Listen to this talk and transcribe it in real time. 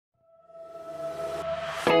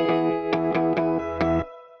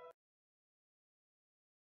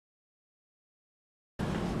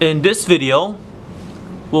In this video,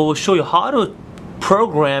 we'll show you how to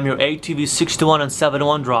program your ATV 61 and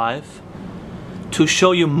 71 drive to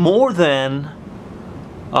show you more than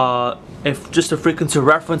if just a frequency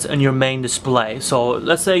reference in your main display. So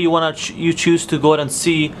let's say you choose to go ahead and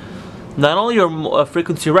see not only your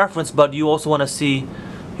frequency reference, but you also want to see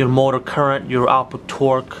your motor current, your output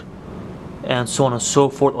torque, and so on and so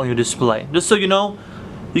forth on your display. Just so you know,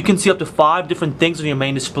 you can see up to 5 different things on your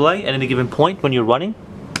main display at any given point when you're running.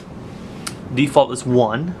 Default is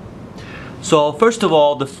 1. So first of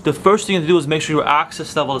all, the first thing to do is make sure your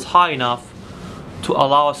access level is high enough to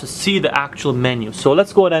allow us to see the actual menu. So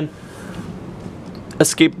let's go ahead and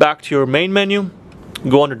escape back to your main menu,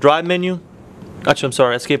 go under drive menu. Actually, I'm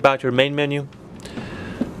sorry, escape back to your main menu,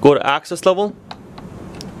 go to access level,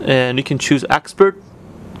 and you can choose expert.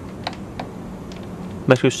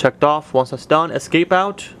 Make sure it's checked off. Once that's done, escape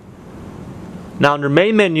out. Now under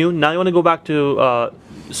main menu, now you want to go back to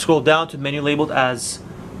scroll down to menu labeled as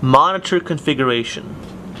monitor configuration.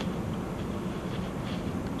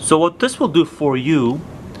 So what this will do for you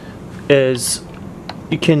is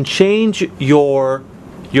you can change your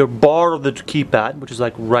bar of the keypad, which is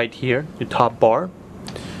like right here, your top bar.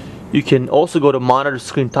 You can also go to monitor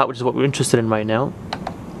screen top, which is what we're interested in right now.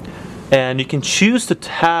 And you can choose to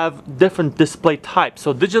have different display types.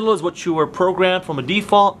 So digital is what you were programmed from a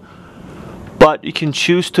default, but you can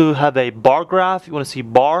choose to have a bar graph. You want to see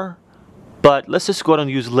bar, but let's just go ahead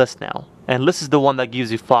and use list now. And list is the one that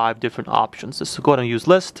gives you 5 different options. Let's go ahead and use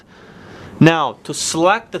list. Now, to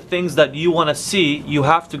select the things that you want to see, you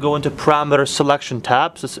have to go into parameter selection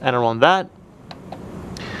tab. So let's enter on that.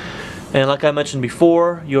 And like I mentioned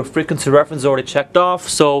before, your frequency reference is already checked off.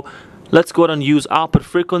 So let's go ahead and use output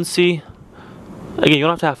frequency. Again, you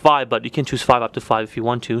don't have to have 5, but you can choose 5 up to 5 if you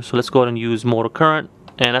want to. So let's go ahead and use motor current,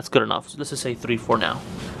 and that's good enough. So let's just say 3 for now.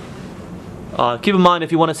 Keep in mind,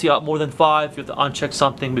 if you want to see more than 5, you have to uncheck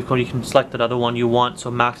something because you can select the other one you want.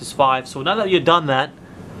 So max is 5. So now that you've done that,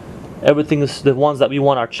 everything is the ones that we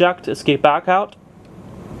want are checked. Escape back out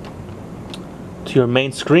to your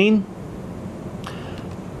main screen,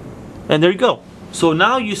 and there you go. So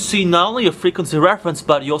now you see not only a frequency reference,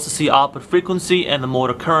 but you also see output frequency and the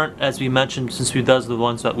motor current, as we mentioned, since we does the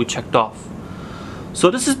ones that we checked off. So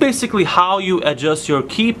this is basically how you adjust your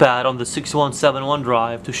keypad on the 6171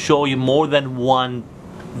 drive to show you more than one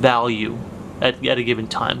value at a given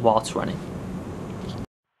time while it's running.